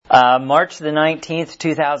March the 19th,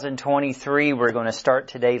 2023, we're going to start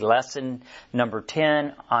today lesson number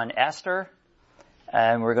 10 on Esther,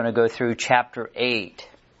 and we're going to go through chapter 8.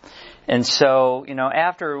 And so,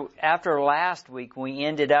 after last week, we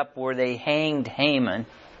ended up where they hanged Haman.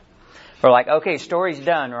 We're like, okay, story's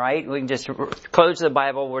done, right? We can just close the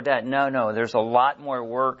Bible, we're done. No, there's a lot more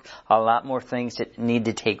work, a lot more things that need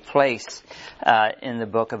to take place in the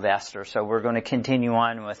book of Esther. So we're going to continue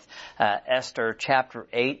on with Esther chapter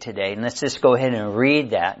 8 today. And let's just go ahead and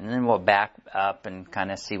read that, and then we'll back up and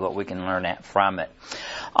kind of see what we can learn from it.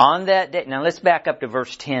 On that day, now let's back up to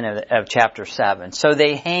verse 10 of chapter 7. So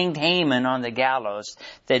they hanged Haman on the gallows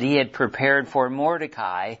that he had prepared for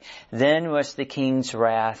Mordecai. Then was the king's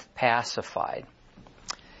wrath pacified.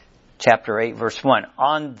 Chapter 8, verse 1.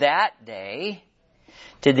 On that day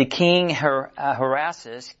did the king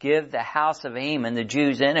Ahasuerus give the house of Haman, the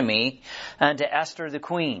Jews' enemy, unto Esther the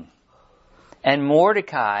queen. And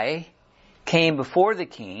Mordecai came before the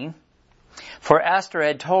king, for Esther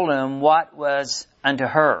had told him what was unto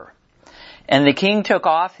her. And the king took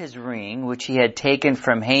off his ring, which he had taken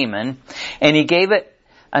from Haman, and he gave it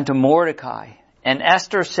unto Mordecai. And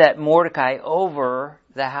Esther set Mordecai over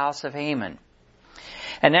the house of Haman.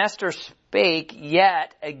 And Esther spake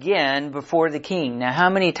yet again before the king. Now, how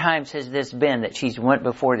many times has this been that she's went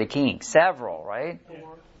before the king? Several, right?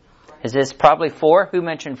 4. Is this probably 4? Who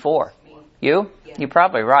mentioned 4? Me. You? Yeah. You're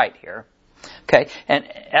probably right here. Okay. And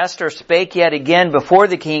Esther spake yet again before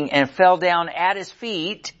the king and fell down at his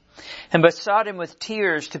feet and besought him with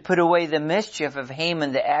tears to put away the mischief of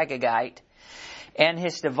Haman the Agagite and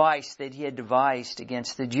his device that he had devised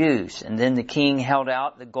against the Jews. And then the king held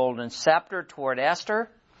out the golden scepter toward Esther.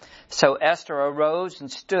 So Esther arose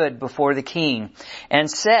and stood before the king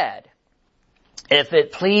and said, if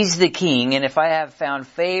it please the king, and if I have found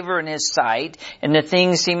favor in his sight, and the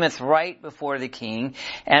thing seemeth right before the king,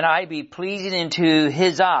 and I be pleasing into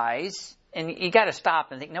his eyes, and you got to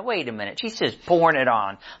stop and think, now wait a minute, she's just pouring it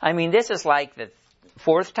on. I mean, this is like the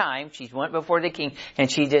 4th time she's went before the king,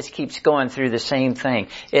 and she just keeps going through the same thing.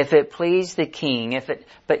 If it please the king,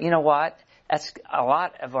 but you know what? That's a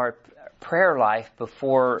lot of our prayer life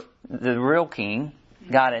before the real king,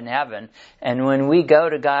 God in heaven. And when we go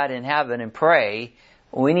to God in heaven and pray,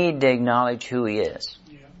 we need to acknowledge who He is.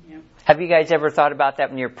 Yeah. Have you guys ever thought about that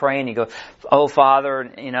when you're praying? You go, oh, Father,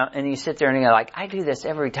 and you sit there and you're like, I do this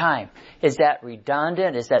every time. Is that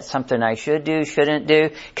redundant? Is that something I should do, shouldn't do?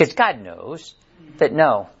 Because God knows. But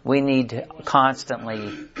no, we need to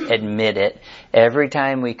constantly admit it. Every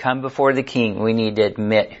time we come before the king, we need to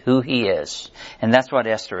admit who He is. And that's what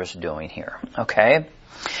Esther is doing here. Okay?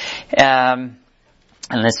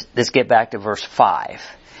 And let's get back to verse 5.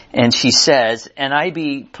 And she says, and I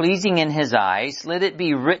be pleasing in his eyes, let it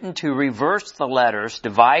be written to reverse the letters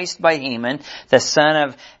devised by Haman, the son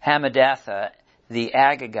of Hammedatha, the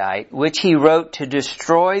Agagite, which he wrote to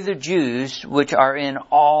destroy the Jews which are in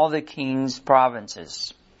all the king's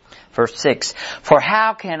provinces. Verse 6, for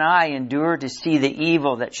how can I endure to see the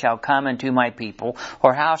evil that shall come into my people,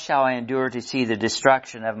 or how shall I endure to see the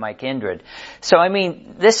destruction of my kindred? So, I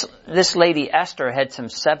mean, this lady Esther had some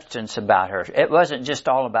substance about her. It wasn't just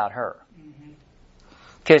all about her.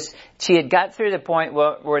 Because she had got through the point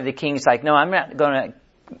where the king's like, no, I'm going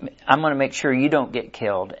to make sure you don't get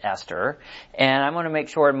killed, Esther, and I'm going to make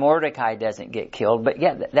sure Mordecai doesn't get killed. But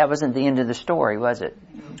yeah, that wasn't the end of the story, was it?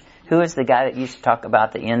 Who is the guy that used to talk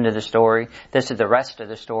about the end of the story? This is the rest of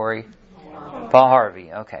the story. Paul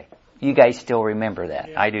Harvey. Okay. You guys still remember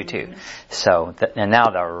that. I do too. So, and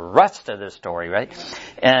now the rest of the story, right?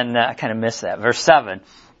 And I kind of missed that. Verse 7.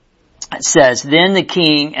 It says, then the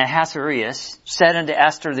king Ahasuerus said unto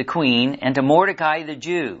Esther the queen and to Mordecai the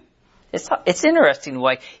Jew. It's interesting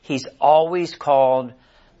why he's always called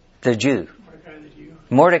the Jew.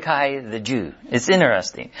 Mordecai the Jew. It's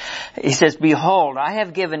interesting. He says, behold, I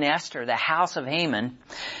have given Esther the house of Haman,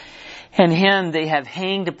 and him they have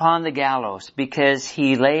hanged upon the gallows, because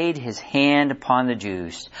he laid his hand upon the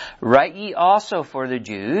Jews. Write ye also for the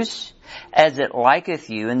Jews, as it liketh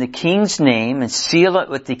you, in the king's name, and seal it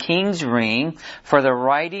with the king's ring, for the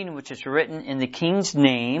writing which is written in the king's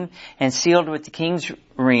name, and sealed with the king's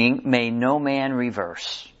ring, may no man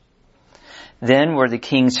reverse. Then were the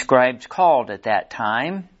king's scribes called at that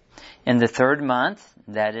time, in the 3rd month,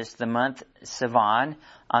 that is the month Sivan,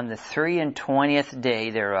 on the 23rd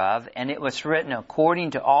day thereof, and it was written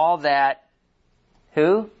according to all that,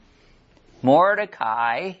 who?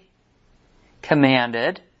 Mordecai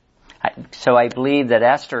commanded. So I believe that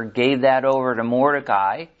Esther gave that over to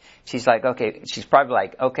Mordecai. She's like, okay, she's probably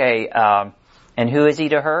like, okay, and who is he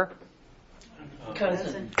to her?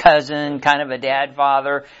 cousin, kind of a dad,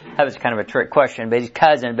 father. That was kind of a trick question, but he's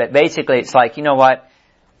cousin. But basically it's like, you know what?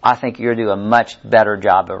 I think you're doing a much better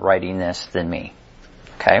job of writing this than me.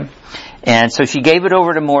 Okay? And so she gave it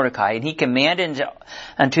over to Mordecai, and he commanded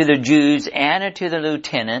unto the Jews and unto the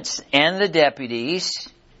lieutenants and the deputies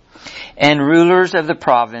and rulers of the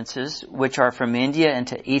provinces which are from India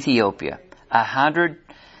into Ethiopia,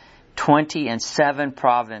 127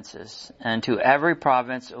 provinces, and to every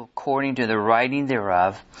province according to the writing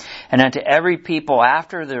thereof, and unto every people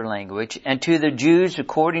after their language, and to the Jews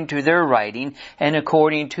according to their writing and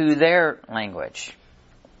according to their language.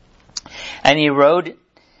 And he wrote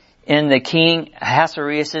in the king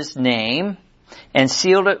Ahasuerus' name, and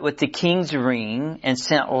sealed it with the king's ring, and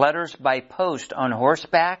sent letters by post on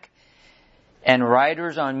horseback, and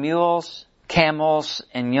riders on mules, camels,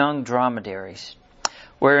 and young dromedaries.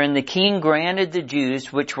 Wherein the king granted the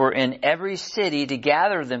Jews which were in every city to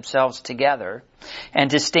gather themselves together,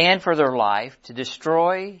 and to stand for their life, to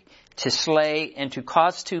destroy, to slay, and to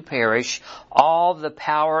cause to perish all the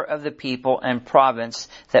power of the people and province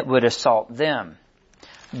that would assault them,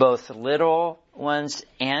 both little ones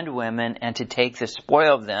and women, and to take the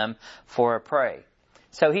spoil of them for a prey.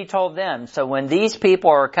 So he told them, so when these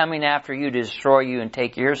people are coming after you to destroy you and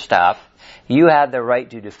take your stuff, you have the right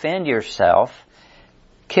to defend yourself,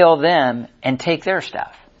 kill them, and take their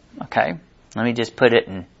stuff. Okay? Let me just put it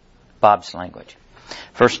in Bob's language.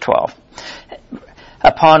 Verse 12.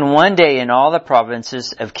 Upon one day in all the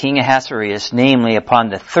provinces of King Ahasuerus, namely upon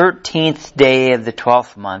the 13th day of the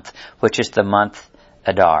 12th month, which is the month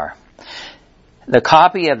Adar, the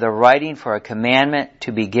copy of the writing for a commandment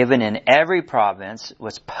to be given in every province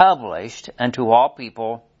was published unto all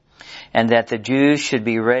people, and that the Jews should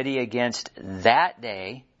be ready against that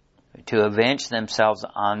day to avenge themselves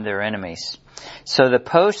on their enemies. So the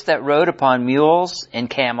post that rode upon mules and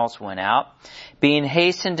camels went out, being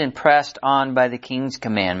hastened and pressed on by the king's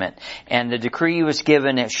commandment, and the decree was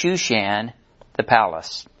given at Shushan, the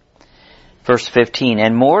palace. Verse 15,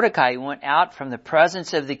 and Mordecai went out from the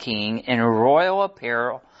presence of the king in royal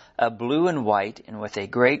apparel of blue and white, and with a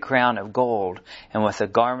great crown of gold, and with a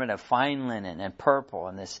garment of fine linen and purple.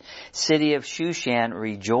 And this city of Shushan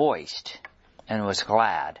rejoiced and was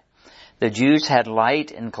glad. The Jews had light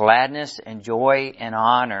and gladness and joy and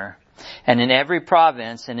honor. And in every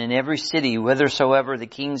province and in every city, whithersoever the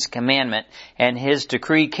king's commandment and his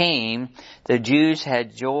decree came, the Jews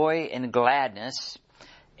had joy and gladness,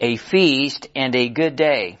 a feast and a good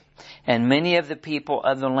day. And many of the people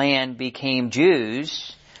of the land became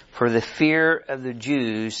Jews, for the fear of the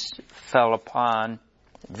Jews fell upon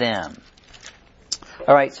them.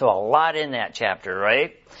 All right, so a lot in that chapter,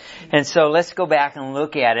 right? And so let's go back and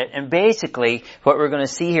look at it. And basically, what we're going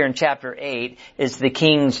to see here in chapter 8 is the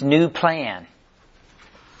king's new plan.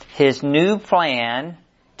 His new plan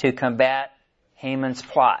to combat Haman's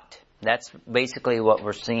plot. That's basically what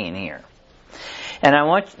we're seeing here. And I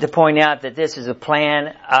want to point out that this is a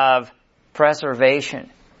plan of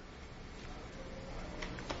preservation.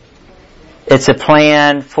 It's a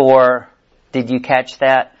plan for, did you catch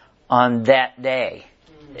that? On that day.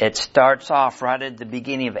 It starts off right at the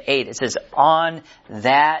beginning of 8. It says, on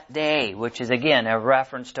that day, which is again a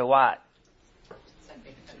reference to what?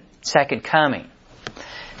 Second coming.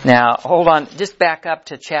 Now, hold on. Just back up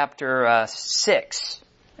to chapter 6.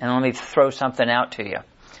 And let me throw something out to you.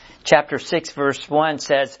 Chapter 6 verse 1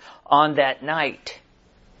 says, on that night.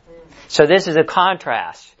 So this is a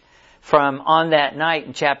contrast from on that night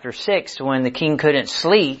in chapter 6 when the king couldn't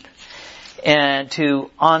sleep, and to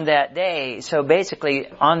on that day. So basically,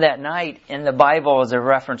 on that night in the Bible is a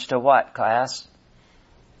reference to what, class?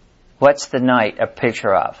 What's the night a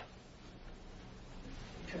picture of?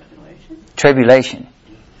 Tribulation.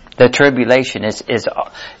 The tribulation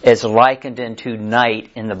is likened into night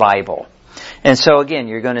in the Bible. And so again,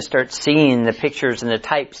 you're going to start seeing the pictures and the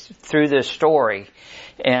types through this story.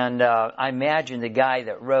 And I imagine the guy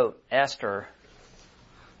that wrote Esther,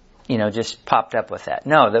 just popped up with that.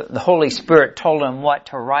 No, the Holy Spirit told him what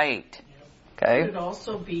to write. Okay? Could it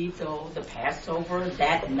also be, though, the Passover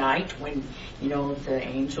that night when, the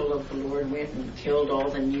angel of the Lord went and killed all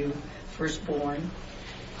the new firstborn?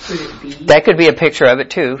 Could it be? That could be a picture of it,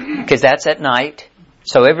 too, because that's at night.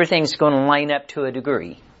 So everything's going to line up to a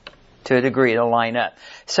degree. To a degree, it'll line up.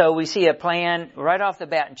 So we see a plan right off the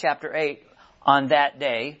bat in chapter 8 on that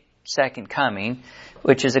day, second coming,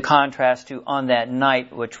 which is a contrast to on that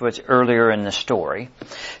night, which was earlier in the story.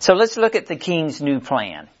 So let's look at the king's new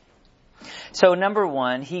plan. So number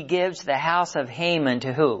 1, he gives the house of Haman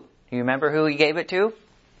to who? You remember who he gave it to?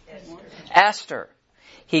 Esther.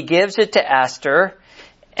 He gives it to Esther,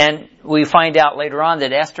 And we find out later on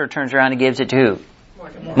that Esther turns around and gives it to who?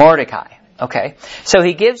 Mordecai. Okay. So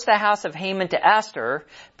he gives the house of Haman to Esther,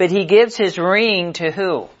 but he gives his ring to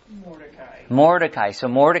who? Mordecai. So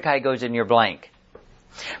Mordecai goes in your blank.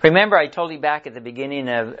 Remember I told you back at the beginning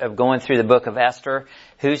of going through the book of Esther,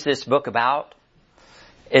 who's this book about?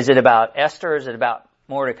 Is it about Esther or is it about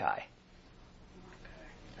Mordecai?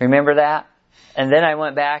 Remember that? And then I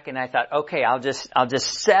went back and I thought, okay, I'll just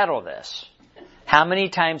settle this. How many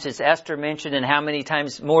times is Esther mentioned and how many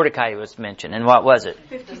times Mordecai was mentioned? And what was it?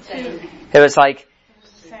 52. It was like,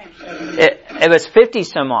 it was 50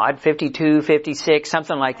 some odd, 52, 56,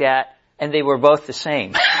 something like that. And they were both the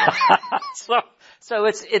same. So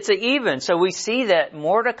it's an even. So we see that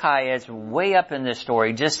Mordecai is way up in this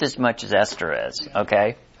story just as much as Esther is.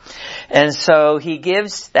 Okay? And so he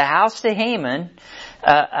gives the house to Haman,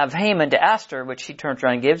 of Haman to Esther, which she turns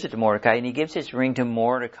around and gives it to Mordecai, and he gives his ring to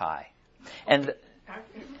Mordecai. And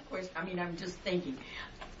I'm just thinking,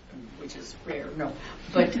 which is rare, no.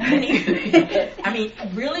 But anyway,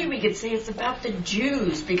 really we could say it's about the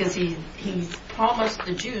Jews because he's promised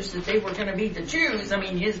the Jews that they were going to be the Jews,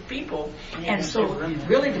 his people. And so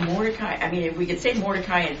really the Mordecai, we could say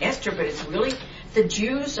Mordecai and Esther, but it's really the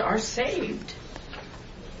Jews are saved.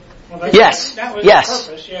 Well, yes. That was Yes.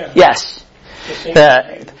 the purpose, yeah. Yes.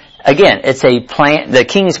 Again, it's a plan. The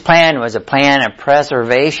king's plan was a plan of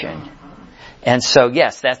preservation. And so,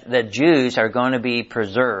 yes, the Jews are going to be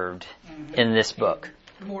preserved in this book.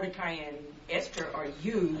 Mordecai and Esther are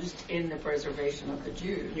used in the preservation of the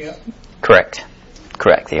Jews. Yeah. Correct,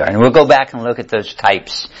 they are. And we'll go back and look at those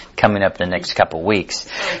types coming up the next couple of weeks.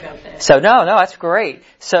 Sorry about that. So, no, that's great.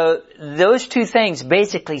 So, those two things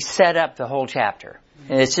basically set up the whole chapter.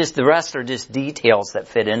 And it's just the rest are just details that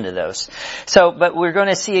fit into those. So, but we're going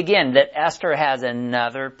to see again that Esther has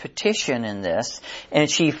another petition in this, and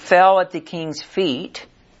she fell at the king's feet.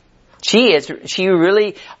 She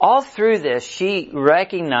really, all through this, she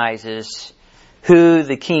recognizes who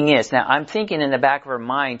the king is. Now, I'm thinking in the back of her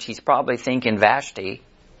mind, she's probably thinking Vashti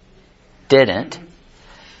didn't.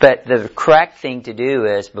 But the correct thing to do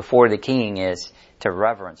is, before the king, is to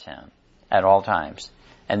reverence him at all times.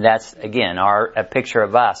 And that's, again, a picture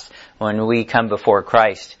of us. When we come before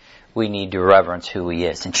Christ, we need to reverence who He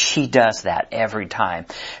is. And she does that every time.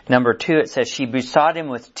 Number 2, it says she besought him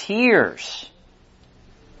with tears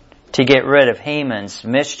to get rid of Haman's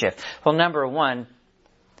mischief. Well, number 1,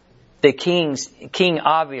 the king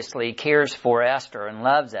obviously cares for Esther and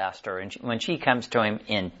loves Esther. And when she comes to him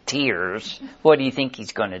in tears, what do you think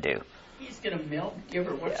he's going to do? He's going to melt, give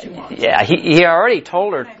her what she wants. Yeah, he already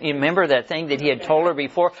told her. You remember that thing that he had told her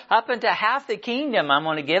before? Up into half the kingdom, I'm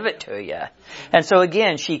going to give it to you. And so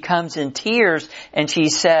again, she comes in tears and she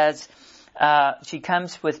says, she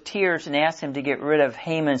comes with tears and asks him to get rid of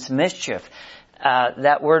Haman's mischief.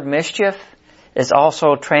 That word mischief is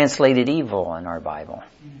also translated evil in our Bible.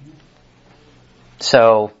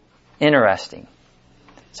 So, interesting.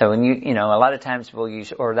 So when a lot of times we'll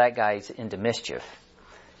use, or that guy's into mischief.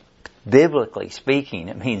 Biblically speaking,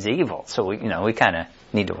 it means evil. So we kind of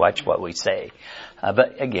need to watch what we say.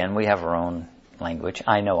 But again, we have our own language.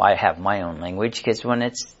 I know I have my own language because when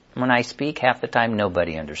I speak, half the time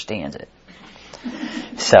nobody understands it.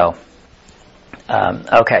 So,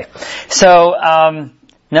 okay. So,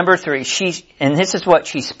 number 3, and this is what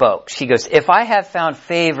she spoke. She goes, if I have found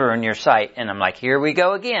favor in your sight, and I'm like, here we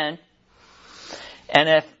go again. And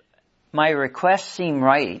if my requests seem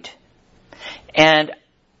right, and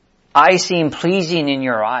I seem pleasing in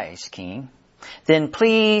your eyes, King, then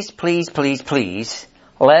please, please, please, please,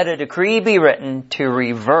 let a decree be written to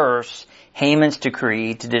reverse Haman's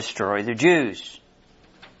decree to destroy the Jews.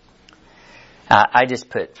 I just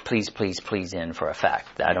put please, please, please in for a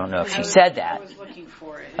fact. I don't know if she said that. I was looking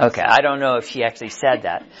for it. Okay, I don't know if she actually said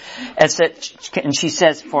that. And she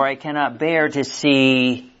says, for I cannot bear to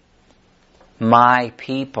see my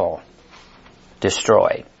people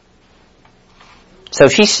destroyed. So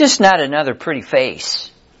she's just not another pretty face.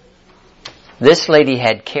 This lady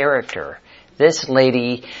had character. This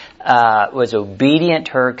lady was obedient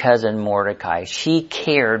to her cousin Mordecai. She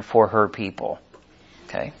cared for her people.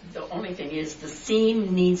 Okay. The only thing is the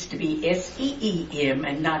seam needs to be S-E-E-M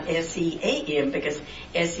and not S-E-A-M because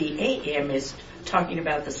S-E-A-M is talking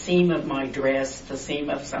about the seam of my dress, the seam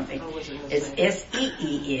of something. It's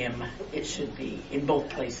S-E-E-M. It should be in both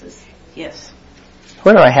places. Yes.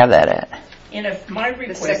 Where do I have that at? And if my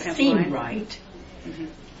request seem right,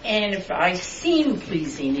 and if I seem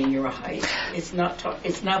pleasing in your eyes, it's not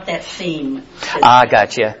that seam.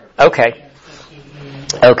 Gotcha. Okay.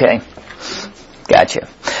 Gotcha.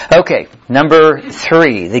 Okay, number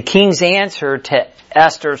 3, the king's answer to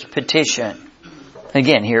Esther's petition.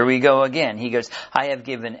 Again, here we go again. He goes, I have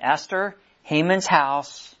given Esther Haman's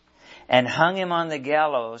house and hung him on the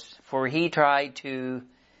gallows, for he tried to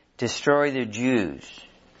destroy the Jews.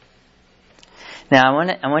 Now,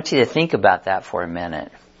 I want you to think about that for a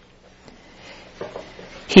minute.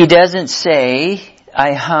 He doesn't say,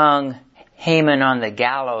 I hung Haman on the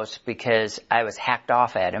gallows because I was hacked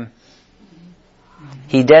off at him.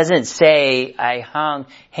 He doesn't say, I hung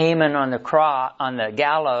Haman on the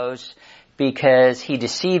gallows because he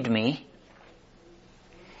deceived me.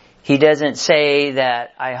 He doesn't say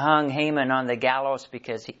that I hung Haman on the gallows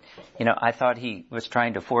because I thought he was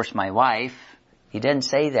trying to force my wife. He doesn't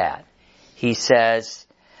say that. He says,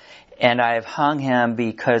 and I have hung him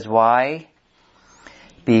because why?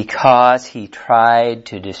 Because he tried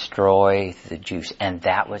to destroy the Jews. And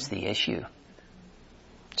that was the issue.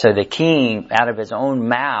 So the king, out of his own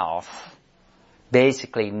mouth,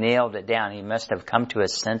 basically nailed it down. He must have come to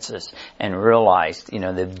his senses and realized,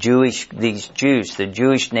 the Jewish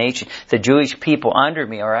nation, the Jewish people under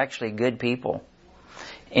me are actually good people.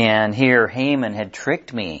 And here Haman had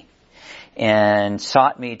tricked me and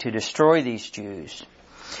sought me to destroy these Jews.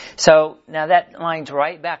 So now that lines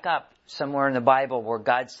right back up somewhere in the Bible where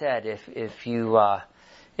God said, if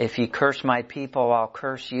you curse my people, I'll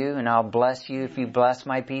curse you, and I'll bless you if you bless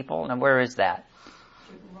my people. Now where is that?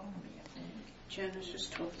 Genesis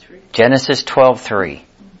 12:3. Genesis 12:3. Okay.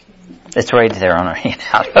 It's right there on our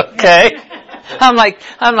handout. Okay. I'm like,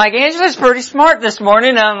 Angela's pretty smart this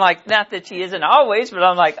morning. I'm like, not that she isn't always, but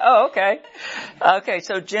I'm like, oh, okay. Okay,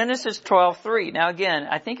 so Genesis 12:3. Now again,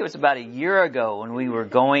 I think it was about a year ago when we were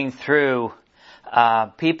going through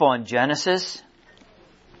people in Genesis.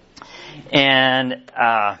 And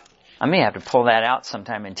I may have to pull that out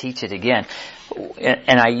sometime and teach it again.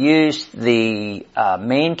 And I used the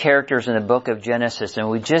main characters in the book of Genesis, and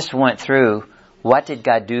we just went through what did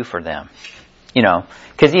God do for them.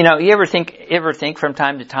 Because you ever think from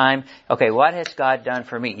time to time, okay, what has God done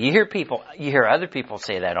for me? You hear other people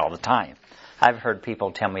say that all the time. I've heard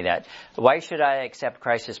people tell me that. Why should I accept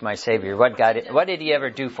Christ as my Savior? What did He ever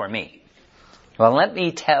do for me? Well, let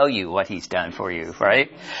me tell you what He's done for you, right?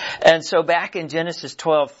 And so back in Genesis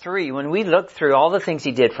 12:3, when we look through all the things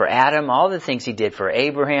He did for Adam, all the things He did for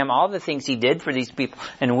Abraham, all the things He did for these people,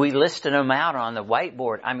 and we listed them out on the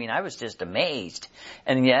whiteboard, I was just amazed.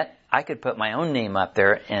 And yet, I could put my own name up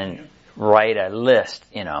there and write a list,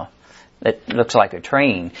 that looks like a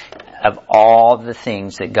train of all the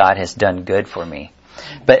things that God has done good for me.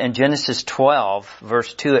 But in Genesis 12,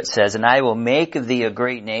 verse 2, it says, and I will make of thee a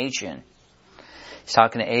great nation. He's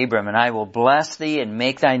talking to Abram, and I will bless thee and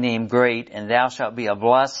make thy name great, and thou shalt be a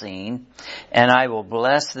blessing. And I will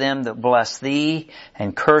bless them that bless thee,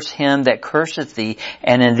 and curse him that curseth thee,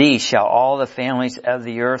 and in thee shall all the families of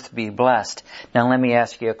the earth be blessed. Now let me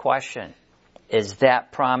ask you a question. Is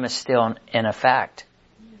that promise still in effect?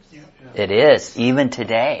 Yes. It is, even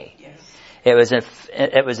today. Yes.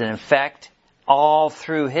 It was in effect all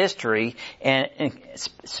through history, and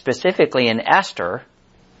specifically in Esther.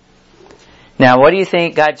 Now, what do you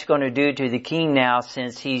think God's going to do to the king now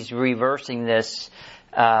since he's reversing this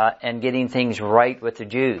and getting things right with the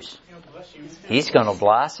Jews? He's going to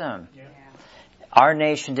bless them. Yeah. Our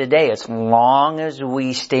nation today, as long as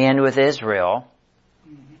we stand with Israel,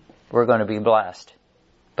 we're going to be blessed.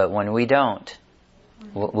 But when we don't,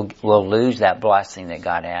 we'll lose that blessing that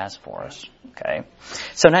God has for us. Okay?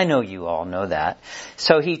 So, and I know you all know that.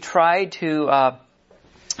 So he tried to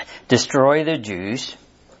destroy the Jews.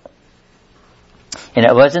 And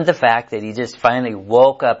it wasn't the fact that he just finally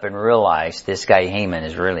woke up and realized this guy Haman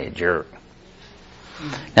is really a jerk.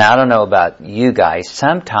 Now, I don't know about you guys.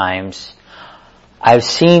 Sometimes I've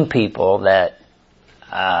seen people that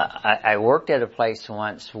I worked at a place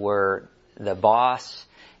once where the boss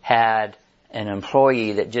had an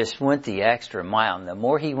employee that just went the extra mile. And the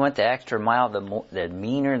more he went the extra mile, the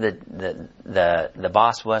meaner the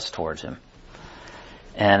boss was towards him.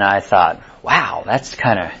 And I thought, wow, that's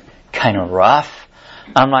kind of rough.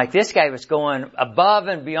 I'm like, this guy was going above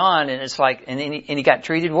and beyond, and it's like, and he got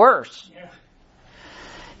treated worse. Yeah.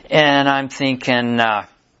 And I'm thinking,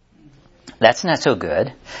 that's not so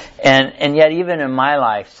good. And yet, even in my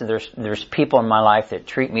life, so there's people in my life that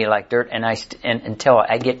treat me like dirt, and until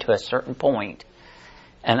I get to a certain point,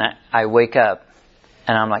 and I wake up,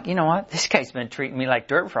 and I'm like, you know what? This guy's been treating me like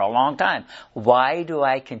dirt for a long time. Why do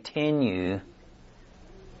I continue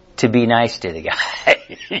to be nice to the guy,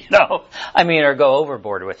 or go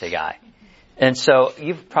overboard with the guy? And so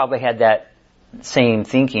you've probably had that same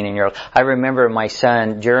thinking in your life. I remember my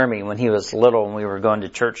son Jeremy, when he was little and we were going to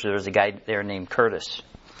church, there was a guy there named Curtis.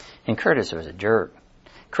 And Curtis was a jerk.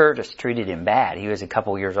 Curtis treated him bad. He was a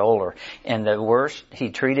couple years older. And the worse he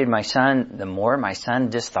treated my son, the more my son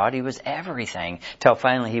just thought he was everything. Till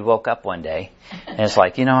finally he woke up one day. And it's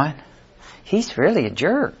like, you know what? He's really a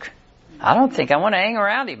jerk. I don't think I want to hang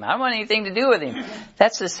around him. I don't want anything to do with him.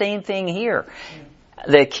 That's the same thing here.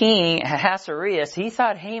 The king, Ahasuerus, he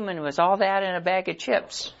thought Haman was all that in a bag of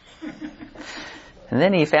chips. And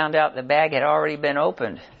then he found out the bag had already been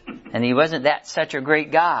opened. And he wasn't such a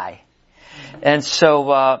great guy. And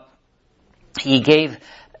so he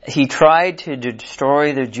tried to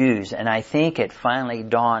destroy the Jews. And I think it finally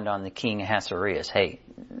dawned on the king Ahasuerus, hey,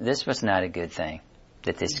 this was not a good thing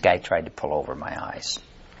that this guy tried to pull over my eyes.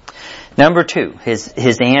 Number 2,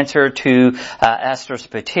 his answer to Esther's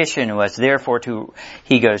petition was therefore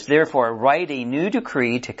write a new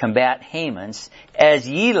decree to combat Haman's as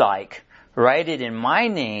ye like. Write it in my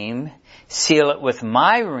name, seal it with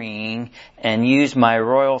my ring, and use my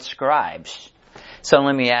royal scribes. So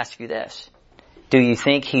let me ask you this. Do you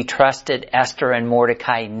think he trusted Esther and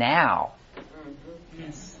Mordecai now?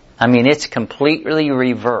 Yes. I mean, it's completely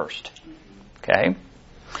reversed. Okay?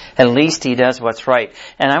 At least he does what's right.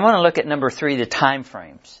 And I want to look at number 3, the time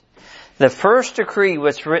frames. The first decree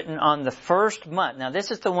was written on the first month. Now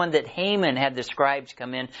this is the one that Haman had the scribes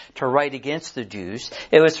come in to write against the Jews.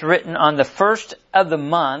 It was written on the first of the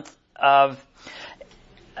month it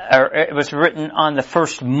was written on the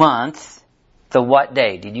first month. The what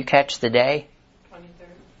day? Did you catch the day?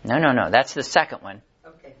 23rd. No. That's the second one.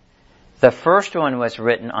 Okay. The first one was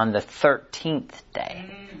written on the 13th day.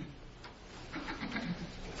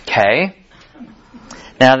 Okay.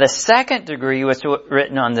 Now the second decree was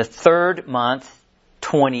written on the 3rd month,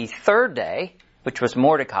 23rd day, which was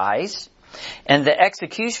Mordecai's. And the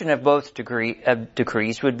execution of both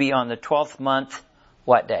decrees would be on the 12th month,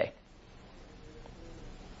 what day?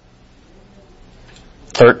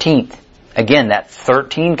 13th. Again, that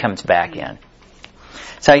 13 comes back in.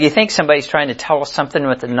 So you think somebody's trying to tell us something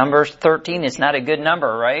with the numbers 13? It's not a good number,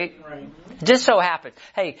 right? Right. Just so happens.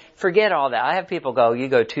 Hey, forget all that. I have people go, you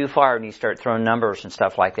go too far and you start throwing numbers and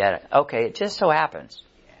stuff like that. Okay, it just so happens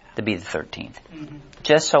to be the 13th. Mm-hmm.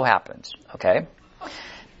 Just so happens. Okay?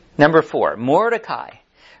 Number 4, Mordecai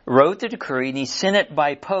wrote the decree and he sent it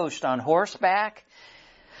by post on horseback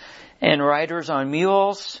and riders on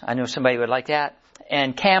mules. I know somebody would like that.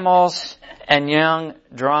 And camels and young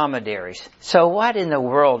dromedaries. So what in the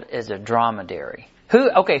world is a dromedary?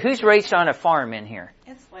 Who's raised on a farm in here?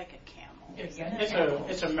 It's like a camel.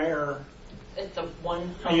 It's a mare. It's a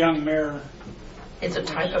young mare. It's a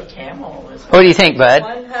type of camel. What do you think, Bud?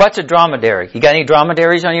 What's a dromedary? You got any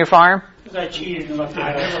dromedaries on your farm? Because I cheated and looked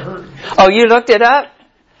at it. I never heard. Oh, you looked it up?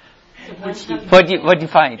 What'd you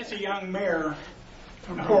find? It's a young mare.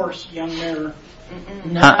 Of course, young mare.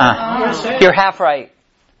 You're half right.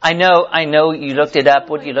 I know you looked it up.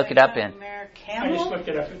 What did you look it up in? I just looked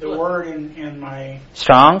it up. The word in my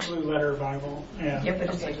Strong's Blue Letter Bible. Yeah, but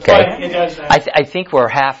it's like okay. It does that. I think we're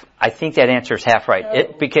half. I think that answer is half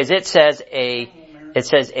right. Because it says a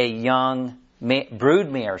young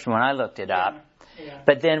brood mares when I looked it up. Yeah.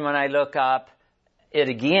 But then when I look up it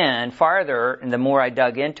again farther, and the more I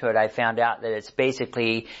dug into it, I found out that it's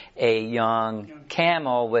basically a young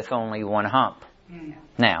camel with only one hump. Mm.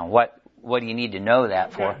 Now, what do you need to know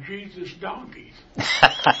that for? Jesus donkeys.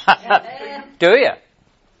 Do you?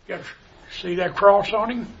 See that cross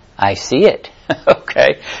on him? I see it.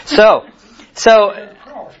 Okay. So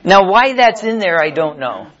now why that's in there, I don't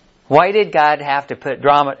know. Why did God have to put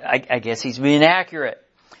drama? I guess he's being accurate.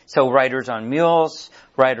 So riders on mules,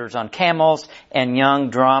 riders on camels, and young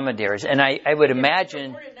dromedaries. And I would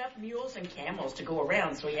imagine... There weren't enough mules and camels to go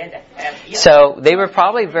around, so he had to have... So they were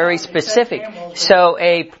probably very specific. So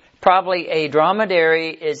probably a dromedary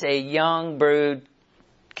is a young brood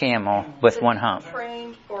camel with one hump.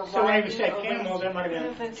 So when you said camels, that might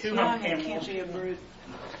have been 2 hump camels.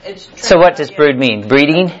 So what does brood mean?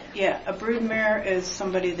 Breeding? Yeah, a brood mare is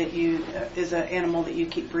somebody that is an animal that you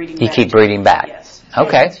keep breeding back. You keep breeding back. Yes.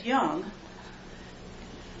 Okay. If it's young.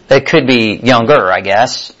 It could be younger, I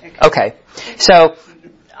guess. Okay. So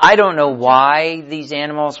I don't know why these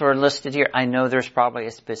animals were listed here. I know there's probably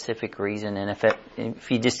a specific reason, and if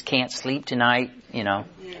you just can't sleep tonight,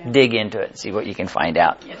 dig into it and see what you can find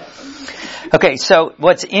out. Okay, so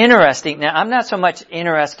what's interesting, now I'm not so much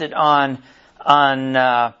interested on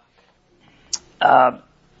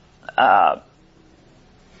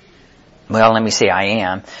well, let me say I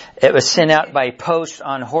am. It was sent out by post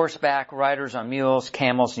on horseback, riders on mules,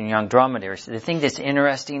 camels, and young dromedaries. The thing that's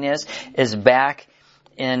interesting is back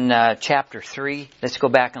in chapter 3. Let's go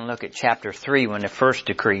back and look at chapter 3 when the first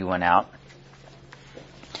decree went out.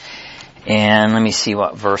 And let me see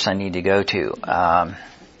what verse I need to go to.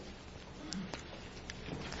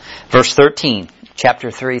 Verse 13, chapter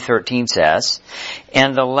 3:13 says,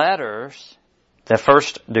 "And the letters," the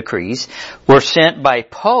first decrees, "were sent by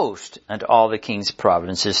post unto all the king's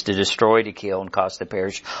provinces to destroy, to kill, and cause to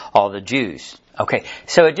perish all the Jews." Okay,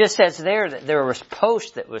 so it just says there that there was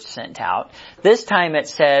post that was sent out. This time it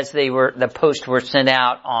says the post were sent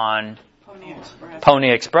out on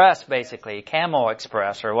Pony Express, basically, Camel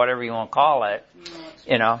Express, or whatever you want to call it.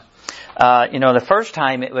 The first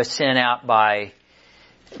time it was sent out by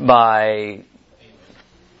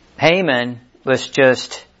Haman was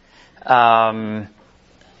just, I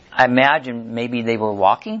imagine maybe they were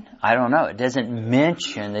walking. I don't know. It doesn't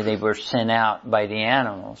mention that they were sent out by the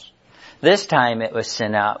animals. This time it was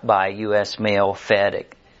sent out by U.S. Mail, Federal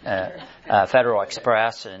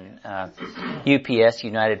Express, and UPS,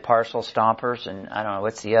 United Parcel Stompers, and I don't know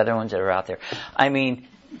what's the other ones that are out there. I mean,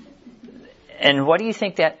 and what do you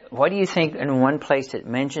think in one place it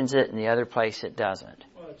mentions it and the other place it doesn't?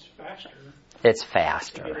 Well, it's faster. It's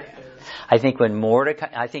faster. I think when Mordecai,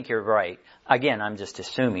 I think you're right. Again, I'm just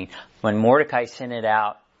assuming. When Mordecai sent it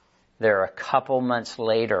out, there a couple months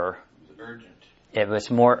later, it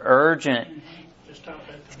was more urgent.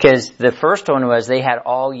 Because the first one was they had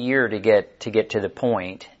all year to get to the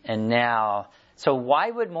point, and now, so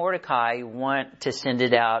why would Mordecai want to send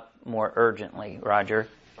it out more urgently, Roger?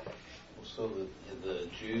 So that the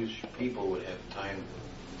Jewish people would have time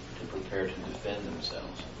to prepare to defend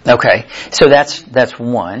themselves. Okay, so that's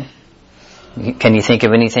one. Can you think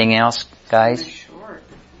of anything else, guys?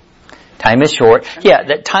 Time is short. Yeah,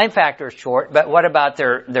 the time factor is short, but what about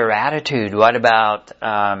their attitude? What about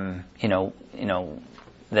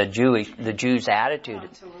the Jews' attitude?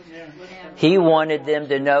 He wanted them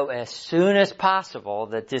to know as soon as possible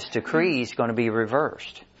that this decree is going to be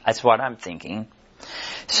reversed. That's what I'm thinking.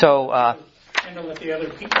 So, and to let the other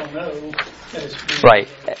people know that it's being right.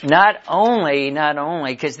 Not only,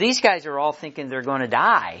 because these guys are all thinking they're going to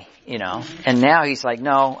die, and now he's like,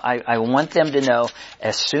 no, I want them to know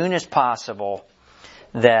as soon as possible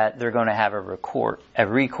that they're going to have a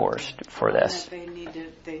recourse for this. They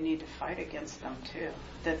need to fight against them too.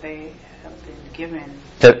 That they have been given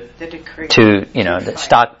the decree to the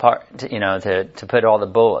stock part, to put all the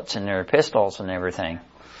bullets in their pistols and everything.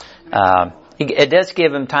 It does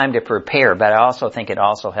give them time to prepare, but I also think it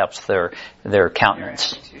also helps their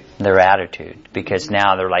countenance, their attitude, because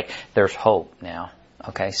now they're like, there's hope now.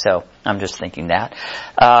 Okay, so I'm just thinking that.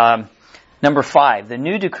 Number 5, the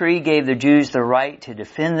new decree gave the Jews the right to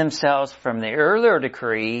defend themselves from the earlier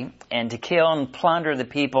decree and to kill and plunder the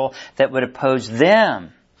people that would oppose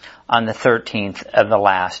them on the 13th of the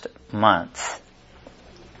last month.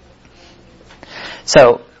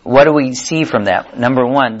 So, what do we see from that? Number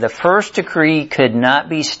 1, the first decree could not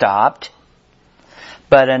be stopped,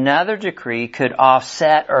 but another decree could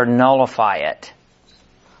offset or nullify it.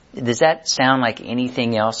 Does that sound like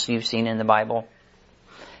anything else you've seen in the Bible?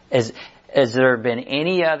 Has there been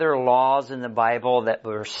any other laws in the Bible that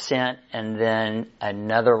were sent and then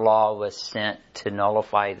another law was sent to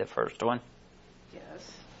nullify the first one?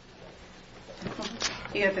 Yes.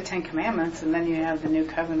 You have the 10 Commandments, and then you have the New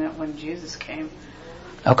Covenant when Jesus came.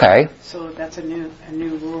 Okay. So that's a new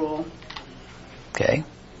rule. Okay.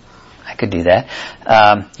 I could do that.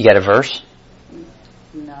 You got a verse?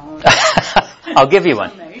 No. I'll give you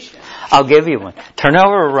one. Turn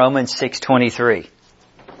over to Romans 6:23.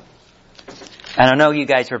 And I know you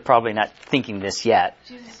guys are probably not thinking this yet.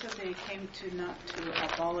 Jesus said they came not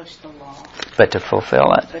to abolish the law, but to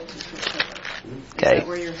fulfill it. Okay. Is that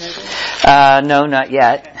where you're headed? No, not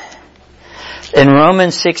yet. Okay. In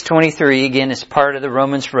Romans 6:23, again, it's part of the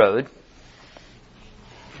Romans Road,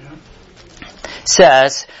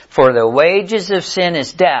 says, "For the wages of sin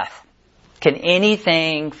is death." Can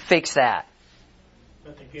anything fix that?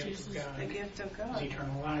 But the gift of God, the gift of God is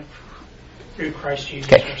eternal life through Christ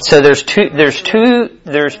Jesus. Okay, so there's two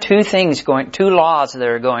things two laws that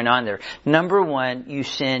are going on there. Number 1, you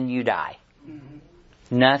sin, you die.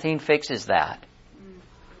 Mm-hmm. Nothing fixes that.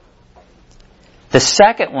 The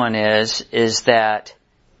second one is that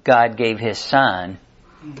God gave His Son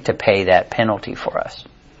to pay that penalty for us.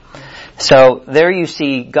 So there you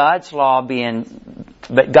see God's law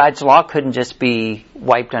but God's law couldn't just be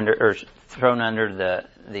wiped under or thrown under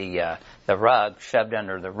the rug, shoved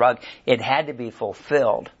under the rug. It had to be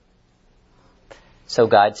fulfilled. So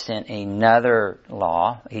God sent another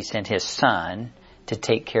law. He sent His Son to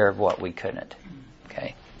take care of what we couldn't.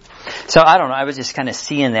 Okay. So I don't know. I was just kind of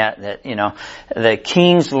seeing that the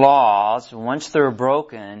king's laws, once they're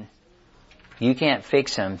broken, you can't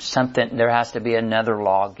fix them. There has to be another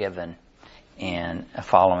law given and a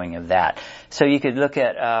following of that. So you could look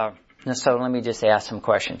at So let me just ask some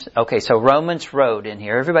questions. Okay, so Romans Road in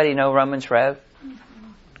here. Everybody know Romans Road?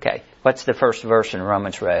 Okay. What's the first verse in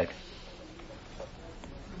Romans Road?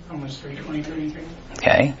 Romans 3:23.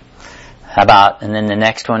 Okay. How about, and then the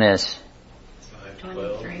next one is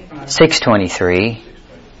 6:23.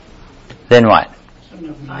 Then what?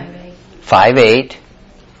 5:8. 5:8.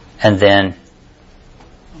 And then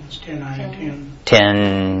Romans 10:9 and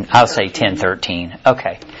 10, I'll say 10:13.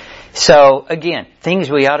 Okay. So again, things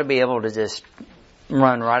we ought to be able to just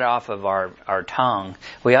run right off of our tongue.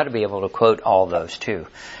 We ought to be able to quote all those too.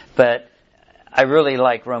 But I really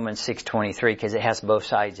like Romans 6:23 because it has both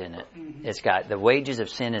sides in it. It's got the wages of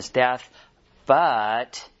sin is death,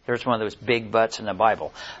 but there's one of those big buts in the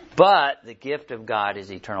Bible. But the gift of God is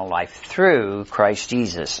eternal life through Christ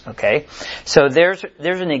Jesus. Okay? So there's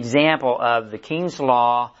an example of the king's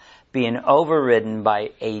law being overridden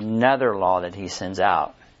by another law that he sends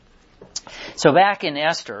out. So back in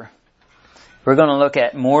Esther, we're going to look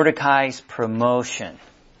at Mordecai's promotion.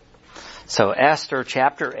 So Esther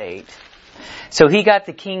chapter 8. So he got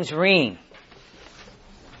the king's ring.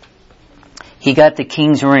 He got the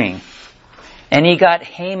king's ring. And he got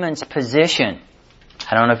Haman's position.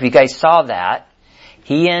 I don't know if you guys saw that.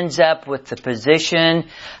 He ends up with the position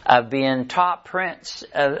of being top prince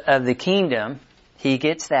of the kingdom. He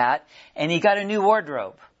gets that. And he got a new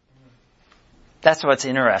wardrobe. That's what's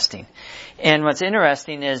interesting. And what's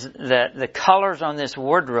interesting is that the colors on this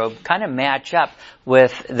wardrobe kind of match up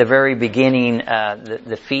with the very beginning,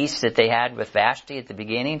 the feast that they had with Vashti at the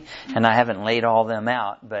beginning. And I haven't laid all them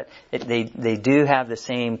out, but they do have the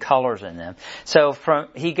same colors in them. So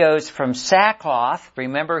he goes from sackcloth.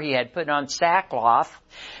 Remember, he had put on sackcloth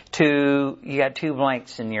to, you got 2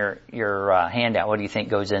 blanks in your handout. What do you think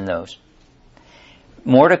goes in those?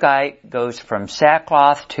 Mordecai goes from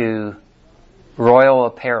sackcloth to royal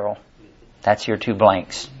apparel. That's your 2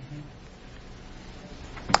 blanks.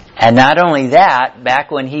 And not only that, back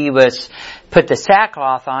when he was put the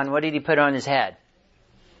sackcloth on, what did he put on his head?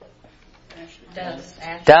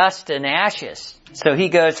 Dust and ashes. So he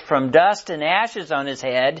goes from dust and ashes on his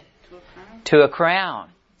head to a crown.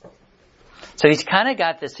 So he's kind of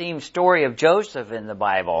got the same story of Joseph in the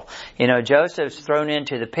Bible. You know, Joseph's thrown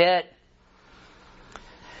into the pit.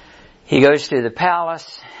 He goes to the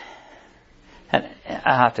palace. And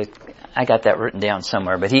I got that written down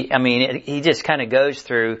somewhere, but he just kind of goes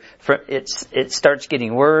through, it starts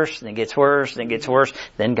getting worse, and it gets worse, and it gets worse.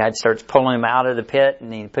 Then God starts pulling him out of the pit,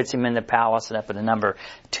 and he puts him in the palace and up at the number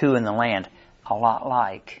 2 in the land. A lot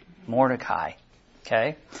like Mordecai.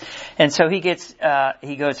 Okay? And so he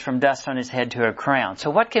goes from dust on his head to a crown.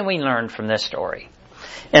 So what can we learn from this story?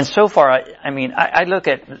 And so far, I look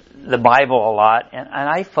at the Bible a lot, and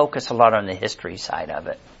I focus a lot on the history side of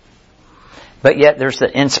it. But yet there's the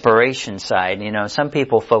inspiration side. You know, some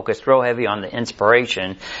people focus real heavy on the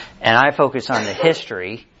inspiration, and I focus on the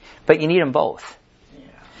history, but you need them both. Yeah.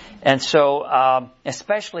 And so,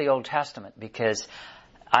 especially Old Testament, because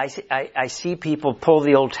I see people pull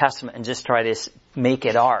the Old Testament and just try to make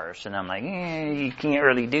it ours. And I'm like, you can't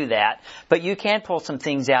really do that. But you can pull some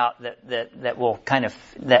things out that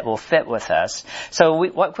will fit with us. So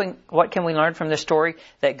what can we learn from this story?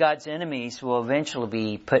 That God's enemies will eventually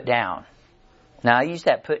be put down. Now, I use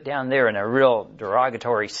that put down there in a real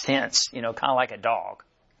derogatory sense, you know, kind of like a dog.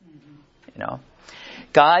 You know,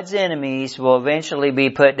 God's enemies will eventually be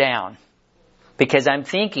put down. Because I'm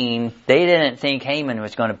thinking, they didn't think Haman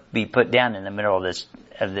was going to be put down in the middle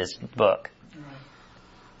of this book.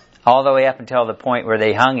 All the way up until the point where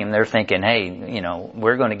they hung him, they're thinking, hey, you know,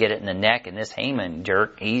 we're going to get it in the neck, and this Haman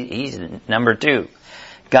jerk, he's number 2.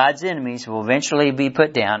 God's enemies will eventually be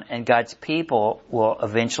put down, and God's people will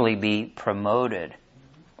eventually be promoted.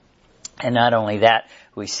 And not only that,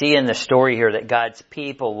 we see in the story here that God's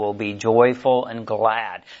people will be joyful and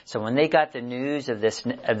glad. So when they got the news of this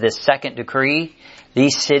second decree,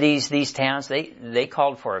 these cities, these towns, they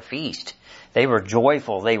called for a feast. They were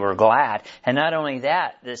joyful, they were glad. And not only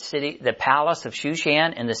that, the palace of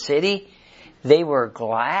Shushan and the city, they were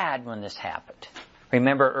glad when this happened.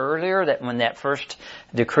 Remember earlier that when that first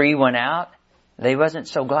decree went out, they wasn't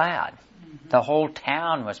so glad. The whole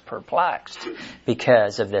town was perplexed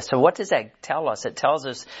because of this. So what does that tell us? It tells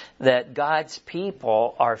us that God's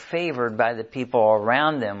people are favored by the people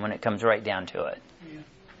around them when it comes right down to it. Yeah.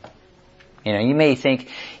 You know,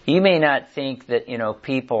 you may not think that, you know,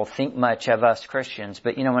 people think much of us Christians,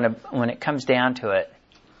 but you know, when it comes down to it,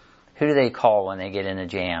 who do they call when they get in a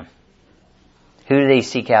jam? Who do they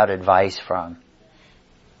seek out advice from?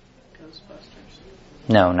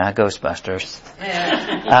 No, not Ghostbusters.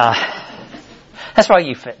 That's why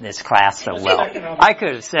you fit in this class so well. I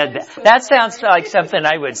could have said that. That sounds like something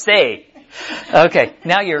I would say. Okay,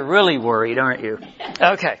 now you're really worried, aren't you?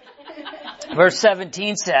 Okay. Verse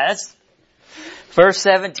 17 says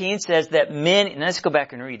that many, let's go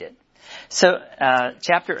back and read it. So,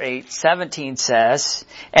 chapter 8, 17 says,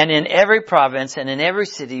 and in every province and in every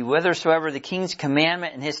city, whithersoever the king's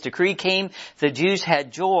commandment and his decree came, the Jews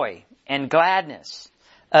had joy and gladness,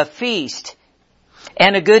 a feast,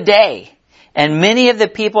 and a good day. And many of the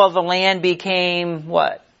people of the land became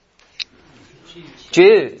what?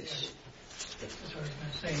 Jews.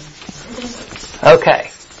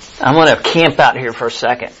 Okay. I'm going to camp out here for a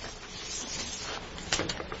second.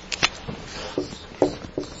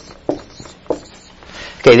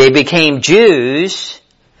 Okay, they became Jews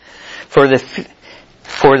for the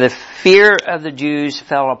fear of the Jews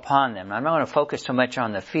fell upon them. I'm not going to focus so much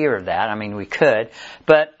on the fear of that. I mean, we could.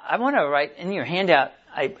 But I want to write in your handout,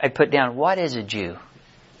 I put down, what is a Jew?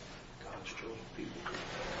 God's chosen people.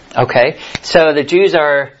 Okay, so the Jews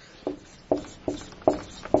are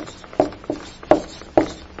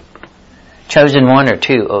chosen one or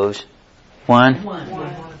two, O's? One? One.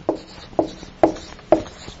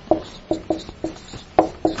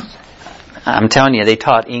 I'm telling you, they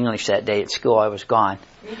taught English that day at school. I was gone.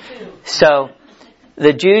 Me too. So,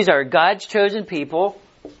 the Jews are God's chosen people.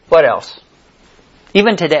 What else?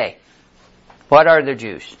 Even today. What are the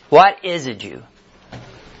Jews? What is a Jew?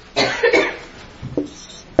 There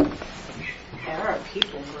are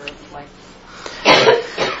people who are like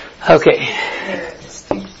Okay. they're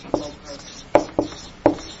distinct people groups.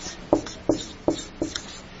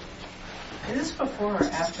 Is this before or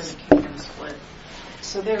after the kingdom split?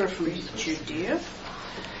 So they were from Judea?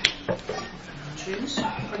 Jews?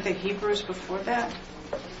 Were they Hebrews before that?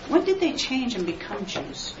 When did they change and become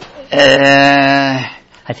Jews?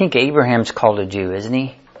 I think Abraham's called a Jew, isn't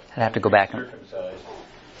he? I'd have to go back and... Circumcised.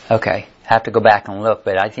 Okay. Have to go back and look,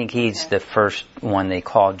 but I think he's the first one they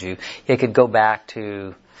called Jew. They could go back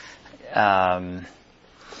to...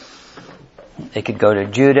 they could go to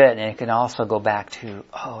Judah, and they could also go back to...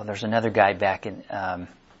 Oh, there's another guy back in... Back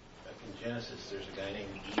in Genesis, there's a guy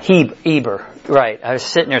named Eber. Right. I was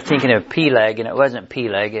sitting there thinking of Peleg, and it wasn't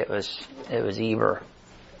Peleg, it was Eber.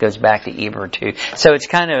 Goes back to Eber too. So it's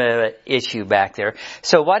kind of an issue back there.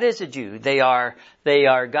 So what is a Jew? They are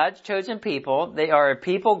God's chosen people. They are a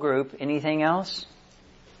people group. Anything else?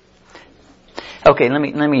 Okay, let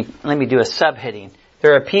me do a subheading.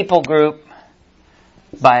 They're a people group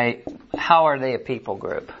how are they a people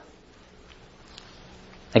group?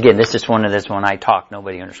 Again, this is one of this when I talk,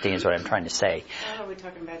 nobody understands what I'm trying to say. Well, are we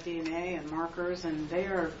talking about DNA and markers? And they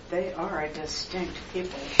are a distinct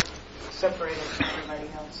people, separated from everybody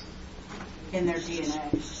else in their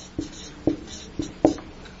DNA.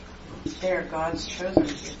 They are God's chosen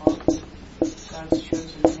people, God's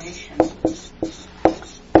chosen nation.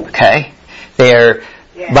 Okay, they're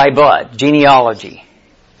by blood, genealogy.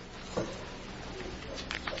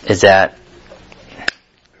 Is that?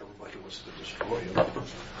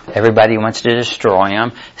 Everybody wants to destroy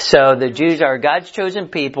them. So the Jews are God's chosen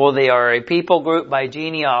people. They are a people group by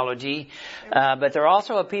genealogy. But they're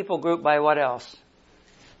also a people group by what else?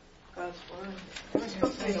 God's word. They were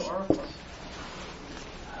supposed to be the oracles.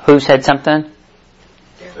 Who said something?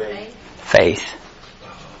 Faith. Faith.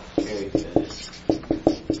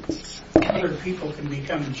 Other people can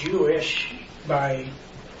become Jewish by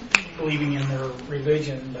believing in their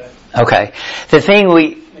religion, but Okay. The thing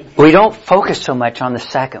we don't focus so much on the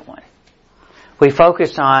second one. We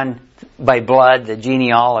focus on, by blood, the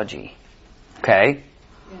genealogy. Okay?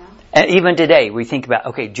 Yeah. And even today, we think about,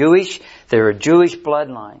 okay, Jewish, they're a Jewish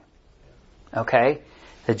bloodline. Okay?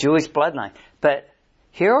 The Jewish bloodline. But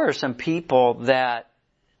here are some people that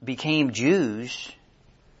became Jews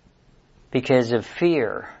because of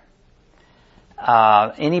fear.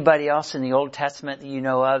 Anybody else in the Old Testament that you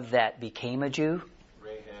know of that became a Jew?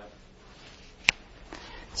 Rahab.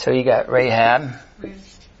 So you got Rahab.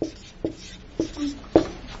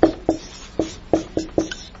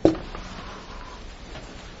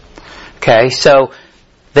 Okay, so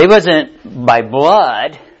they wasn't by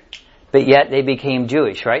blood, but yet they became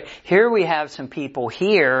Jewish, right? Here we have some people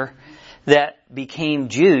here that became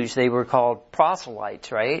Jews. They were called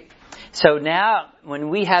proselytes, right? So now, when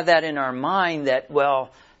we have that in our mind that,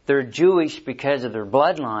 well, they're Jewish because of their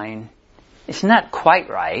bloodline, it's not quite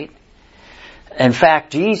right. In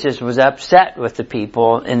fact, Jesus was upset with the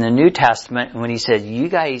people in the New Testament when he said, you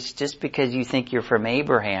guys, just because you think you're from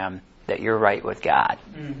Abraham, that you're right with God.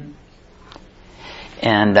 mm-hmm.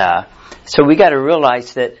 And so we got to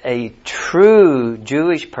realize that a true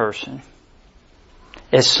Jewish person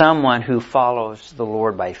is someone who follows the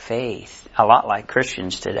Lord by faith, a lot like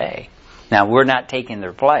Christians today. Now, we're not taking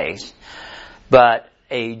their place, but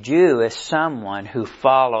a Jew is someone who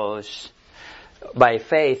follows by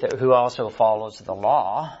faith, who also follows the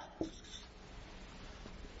law.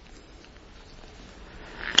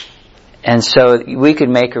 And so we could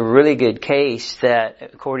make a really good case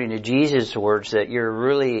that, according to Jesus' words, that you're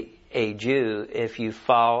really a Jew if you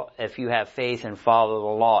have faith and follow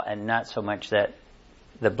the law, and not so much that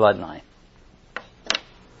the bloodline.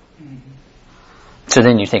 Mm-hmm. So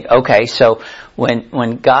then you think, okay, so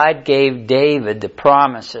when God gave David the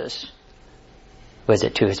promises, was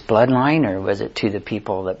it to his bloodline or was it to the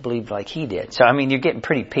people that believed like he did? So, I mean, you're getting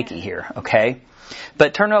pretty picky here, okay?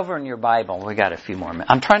 But turn over in your Bible. We got a few more minutes.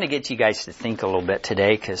 I'm trying to get you guys to think a little bit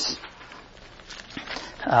today because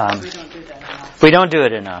we don't do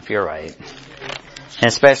it enough. You're right. And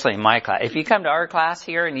especially in my class. If you come to our class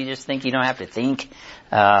here and you just think you don't have to think,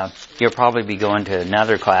 you'll probably be going to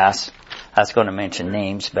another class. I was going to mention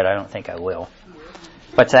names, but I don't think I will.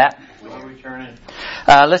 What's that? Where are we turning?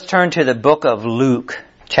 Let's turn to the book of Luke,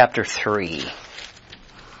 chapter 3.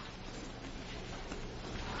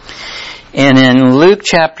 And in Luke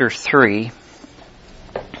chapter 3,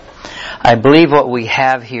 I believe what we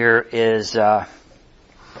have here is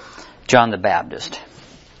John the Baptist.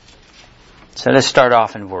 So let's start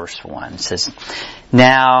off in verse 1. It says,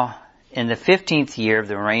 "Now, in the 15th year of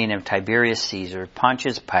the reign of Tiberius Caesar,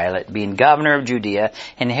 Pontius Pilate being governor of Judea,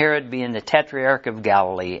 and Herod being the tetrarch of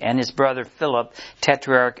Galilee, and his brother Philip,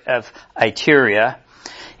 tetrarch of Iturea,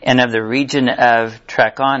 and of the region of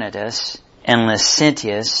Trachonitis, and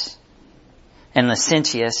Licinius,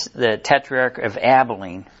 the tetrarch of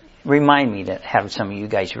Abilene." Remind me to have some of you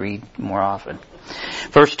guys read more often.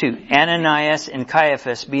 Verse 2, "Ananias and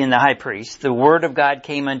Caiaphas being the high priest, the word of God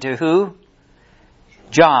came unto who?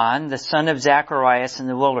 John, the son of Zacharias in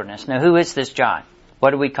the wilderness." Now, who is this John?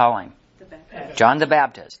 What do we call him? John the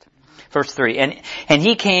Baptist. Verse 3, and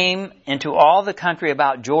he came into all the country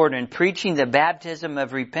about Jordan, preaching the baptism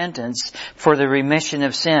of repentance for the remission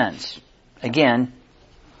of sins. Again,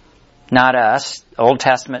 not us, Old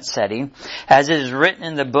Testament setting. "As it is written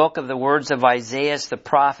in the book of the words of Isaiah the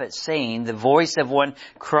prophet, saying, the voice of one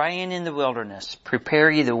crying in the wilderness,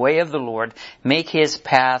 prepare ye the way of the Lord, make his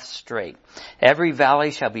path straight. Every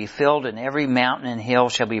valley shall be filled, and every mountain and hill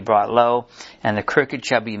shall be brought low, and the crooked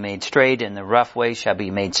shall be made straight, and the rough way shall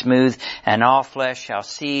be made smooth, and all flesh shall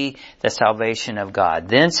see the salvation of God.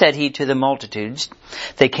 Then said he to the multitudes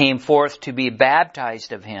that came forth to be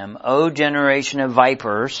baptized of him, O generation of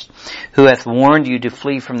vipers, who hath warned you to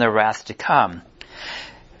flee from the wrath to come?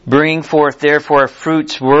 Bring forth therefore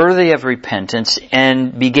fruits worthy of repentance,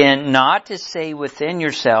 and begin not to say within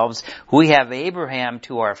yourselves, we have Abraham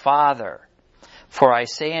to our father. For I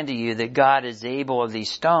say unto you that God is able of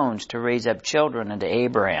these stones to raise up children unto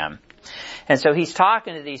Abraham." And so he's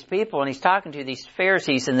talking to these people, and he's talking to these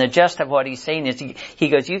Pharisees, and the gist of what he's saying is, he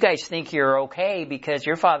goes, you guys think you're okay because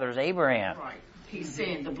your father's Abraham. Right. He's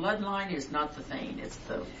saying the bloodline is not the thing, it's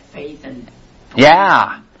the faith and...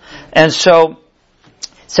 Yeah. And so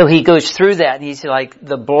he goes through that, and he's like,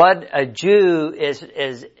 a Jew is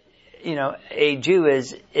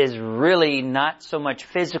really not so much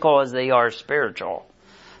physical as they are spiritual.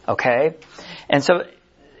 Okay? And so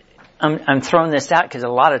I'm throwing this out because a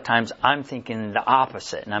lot of times I'm thinking the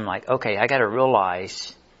opposite, and I'm like, okay, I got to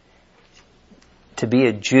realize to be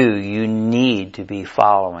a Jew, you need to be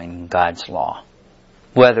following God's law,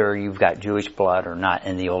 whether you've got Jewish blood or not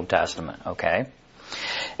in the Old Testament. Okay?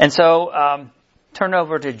 And so turn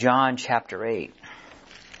over to John chapter 8.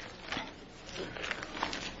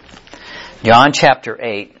 John chapter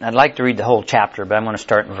 8. I'd like to read the whole chapter, but I'm going to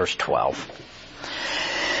start in verse 12.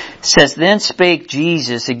 It says, "Then spake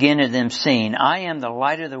Jesus again to them, saying, I am the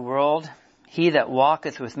light of the world. He that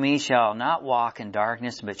walketh with me shall not walk in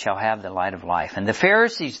darkness, but shall have the light of life. And the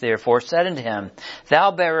Pharisees therefore said unto him,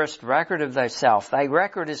 Thou bearest record of thyself. Thy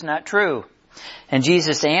record is not true. And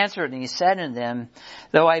Jesus answered, and he said unto them,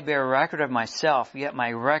 Though I bear record of myself, yet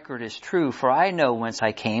my record is true. For I know whence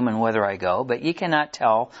I came and whither I go, but ye cannot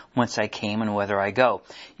tell whence I came and whither I go.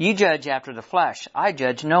 Ye judge after the flesh. I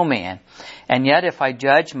judge no man. And yet if I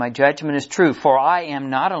judge, my judgment is true. For I am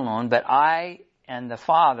not alone, but I and the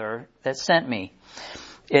Father that sent me.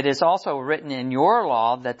 It is also written in your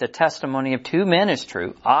law that the testimony of two men is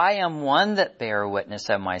true. I am one that bear witness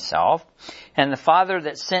of myself, and the Father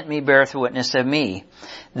that sent me beareth witness of me.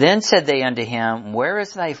 Then said they unto him, Where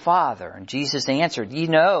is thy Father? And Jesus answered, Ye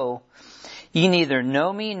neither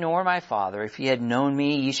know me nor my Father. If ye had known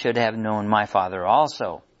me, ye should have known my Father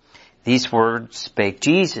also. These words spake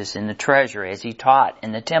Jesus in the treasury as he taught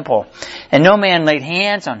in the temple. And no man laid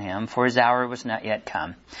hands on him, for his hour was not yet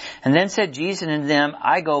come. And then said Jesus unto them,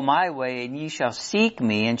 I go my way, and ye shall seek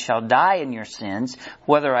me, and shall die in your sins.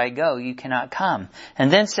 Whither I go, you cannot come.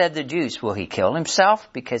 And then said the Jews, will he kill himself?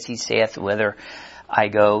 Because he saith, whither I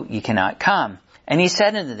go, ye cannot come. And he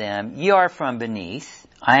said unto them, ye are from beneath,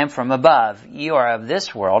 I am from above. Ye are of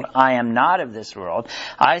this world. I am not of this world.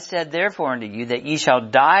 I said therefore unto you that ye shall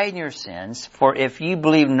die in your sins. For if ye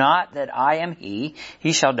believe not that I am he,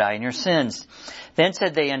 ye shall die in your sins. Then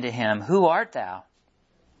said they unto him, who art thou?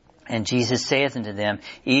 And Jesus saith unto them,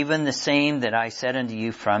 even the same that I said unto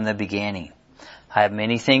you from the beginning. I have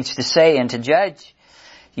many things to say and to judge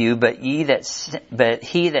you, but he that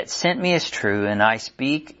sent me is true, and I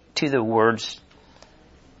speak to the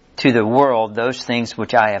world those things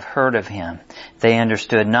which I have heard of him. They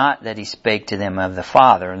understood not that he spake to them of the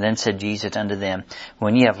Father. And then said Jesus unto them,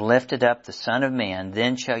 when ye have lifted up the Son of Man,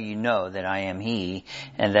 then shall you know that I am he,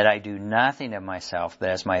 and that I do nothing of myself, but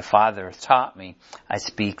as my Father hath taught me, I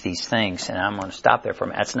speak these things. And I'm going to stop there for a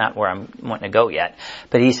minute. That's not where I'm wanting to go yet.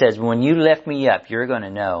 But he says, when you lift me up, you're going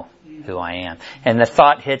to know who I am. And the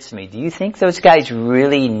thought hits me, do you think those guys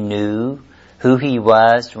really knew who he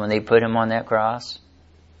was when they put him on that cross?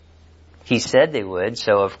 He said they would,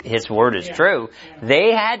 so if his word is true,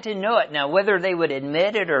 they had to know it. Now, whether they would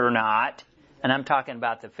admit it or not, and I'm talking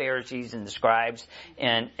about the Pharisees and the scribes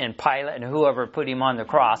and Pilate and whoever put him on the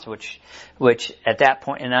cross, which at that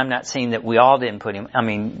point, and I'm not saying that we all didn't put him, I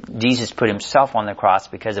mean, Jesus put himself on the cross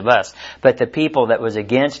because of us, but the people that was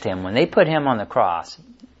against him, when they put him on the cross,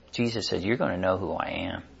 Jesus said, you're going to know who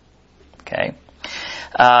I am. Okay?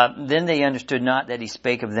 Then they understood not that he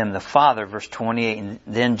spake of them the Father, verse 28, and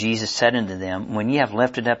then Jesus said unto them, when ye have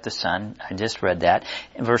lifted up the Son, I just read that,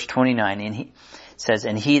 in verse 29, and he says,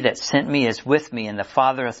 and he that sent me is with me, and the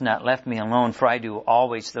Father hath not left me alone, for I do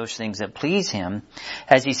always those things that please him.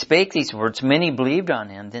 As he spake these words, many believed on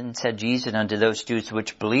him. Then said Jesus unto those Jews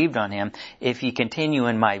which believed on him, if ye continue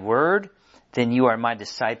in my word, then you are my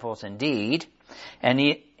disciples indeed, and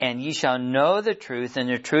ye shall know the truth, and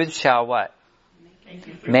the truth shall what?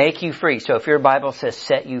 Make you free. So if your Bible says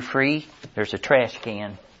set you free, there's a trash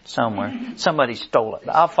can somewhere. Somebody stole it.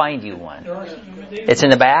 I'll find you one. It's in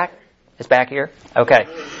the back? It's back here? Okay.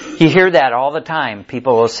 You hear that all the time.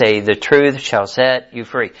 People will say the truth shall set you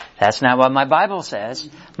free. That's not what my Bible says.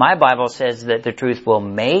 My Bible says that the truth will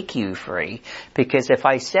make you free, because if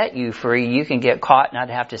I set you free, you can get caught and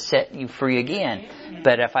I'd have to set you free again.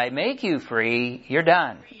 But if I make you free, you're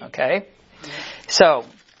done. Okay? So,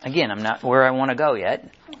 again, I'm not where I want to go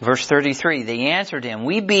yet. Verse 33, they answered him,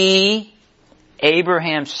 we be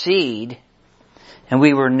Abraham's seed, and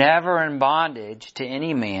we were never in bondage to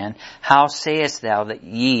any man. How sayest thou that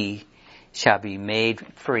ye shall be made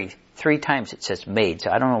free? 3 times it says made, so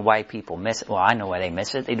I don't know why people miss it. Well, I know why they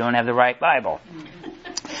miss it. They don't have the right Bible.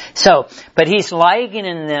 So, but he's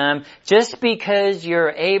likening them, just because you're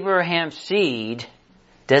Abraham's seed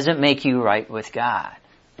doesn't make you right with God.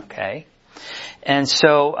 Okay? And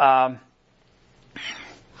so,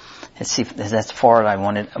 let's see if that's far I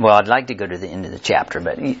wanted. Well, I'd like to go to the end of the chapter,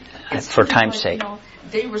 but for time's sake.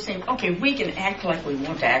 They were saying, okay, we can act like we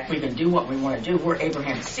want to act. We can do what we want to do. We're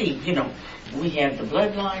Abraham's seed. We have the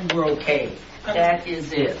bloodline. We're okay. That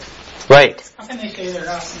is it. Right. How can they say they're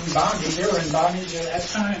not in bondage? They were in bondage at that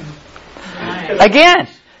time. Again,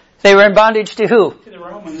 they were in bondage to who? To the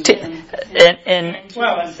Romans.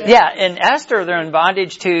 In Esther, they're in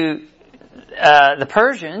bondage to the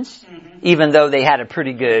Persians, even though they had a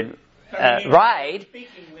pretty good ride.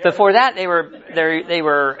 Before that, they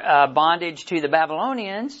were bondage to the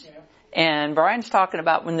Babylonians, and Brian's talking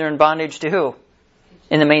about when they're in bondage to who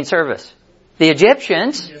in the main service? The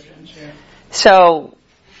Egyptians. So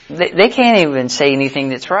they can't even say anything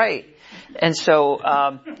that's right. And so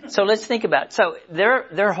let's think about it. So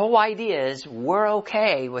their whole idea is we're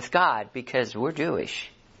okay with God because we're Jewish.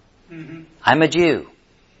 I'm a Jew.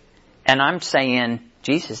 And I'm saying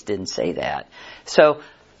Jesus didn't say that. So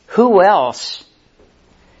who else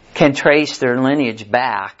can trace their lineage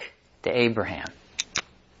back to Abraham?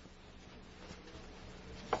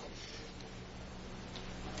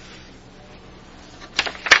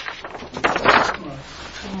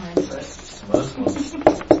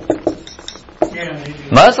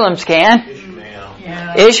 Muslims can.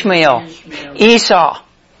 Ishmael. Esau.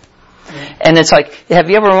 And it's like, have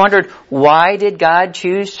you ever wondered, why did God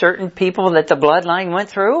choose certain people that the bloodline went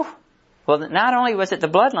through? Well, not only was it the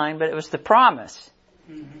bloodline, but it was the promise.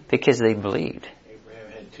 Because they believed.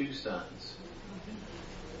 Abraham had 2 sons.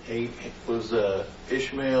 Was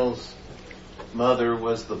Ishmael's mother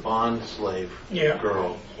was the bond slave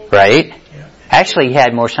girl. Right? Yeah. Actually, he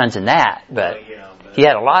had more sons than that, but But he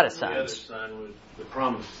had a lot of the other sons. son was the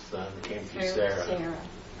promised son came through Sarah.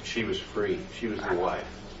 She was free. She was the wife.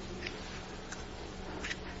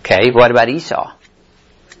 Okay, what about Esau?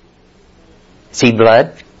 Is he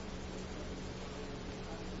blood?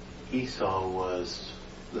 Esau was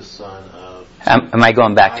the son of... Am I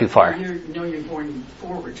going back too far? You're going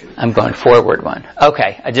forward to it. I'm going forward one.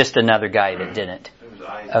 Okay, just another guy that didn't. It was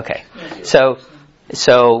Isaac. Okay,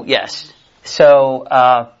 so yes.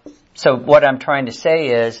 So what I'm trying to say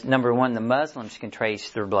is, number one, the Muslims can trace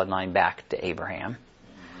their bloodline back to Abraham.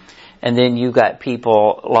 And then you got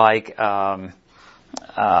people like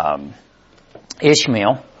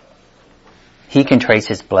Ishmael. He can trace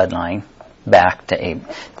his bloodline back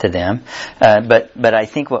to them. But I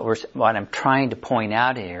think what I'm trying to point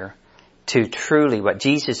out here, to truly what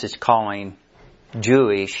Jesus is calling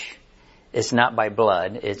Jewish, is not by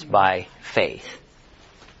blood, it's by faith.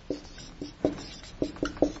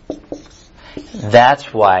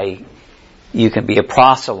 That's why you can be a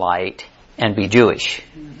proselyte and be Jewish.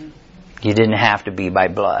 You didn't have to be by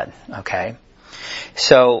blood, okay?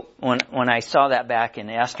 So when I saw that back in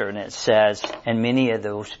Esther, and it says, and many of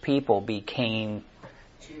those people became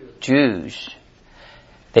Jews,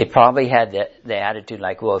 they probably had the attitude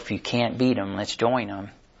like, well, if you can't beat them, let's join them.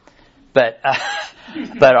 But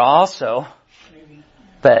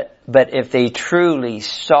if they truly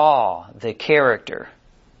saw the character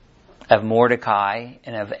of Mordecai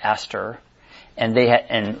and of Esther, and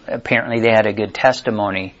apparently they had a good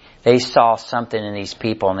testimony, they saw something in these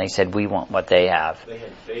people and they said, we want what they have. They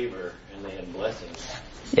had favor and they had blessings.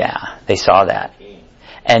 Yeah, they saw that.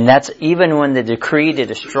 And that's even when the decree to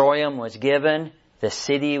destroy them was given, the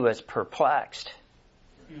city was perplexed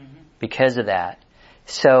because of that.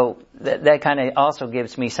 So that kind of also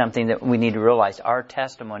gives me something that we need to realize. Our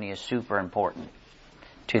testimony is super important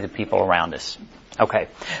to the people around us. Okay,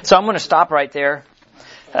 so I'm going to stop right there.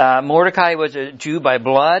 Mordecai was a Jew by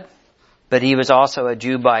blood, but he was also a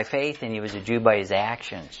Jew by faith, and he was a Jew by his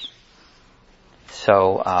actions.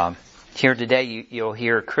 So here today, you'll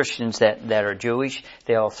hear Christians that are Jewish.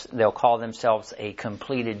 They'll call themselves a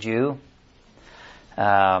completed Jew.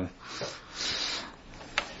 I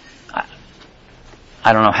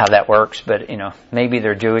don't know how that works, but maybe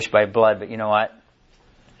they're Jewish by blood. But you know what?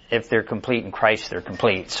 If they're complete in Christ, they're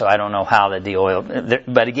complete. So I don't know how the deal.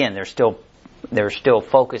 But again, they're still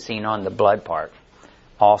focusing on the blood part,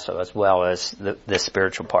 also as well as the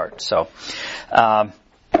spiritual part. So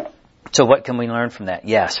what can we learn from that?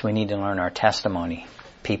 Yes, we need to learn our testimony.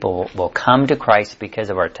 People will come to Christ because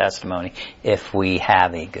of our testimony if we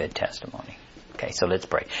have a good testimony. Okay, so let's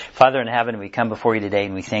pray. Father in heaven, we come before you today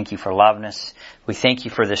and we thank you for loving us. We thank you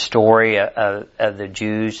for the story of the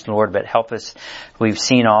Jews, Lord, but help us. We've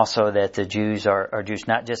seen also that the Jews are Jews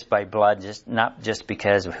not just by blood, not just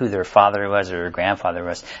because of who their father was or their grandfather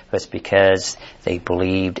was, but because they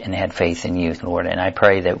believed and had faith in you, Lord. And I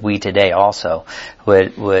pray that we today also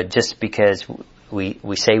would just because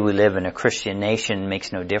we say we live in a Christian nation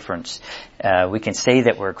makes no difference. We can say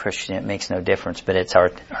that we're a Christian, it makes no difference, but it's our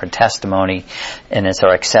testimony and it's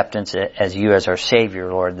our acceptance as you as our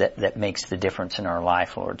Savior, Lord, that makes the difference in our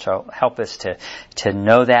life, Lord. So help us to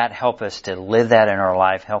know that, help us to live that in our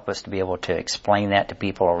life, help us to be able to explain that to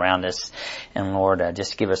people around us. And Lord,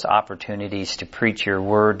 just give us opportunities to preach your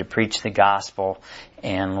word, to preach the gospel.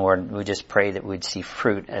 And Lord, we just pray that we'd see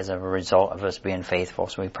fruit as a result of us being faithful.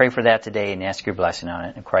 So we pray for that today and ask your blessing on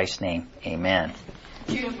it. In Christ's name, amen.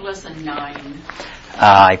 Do you have lesson 9?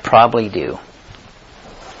 I probably do.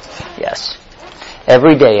 Yes.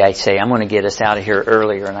 Every day I say, I'm going to get us out of here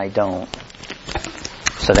earlier, and I don't.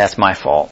 So that's my fault.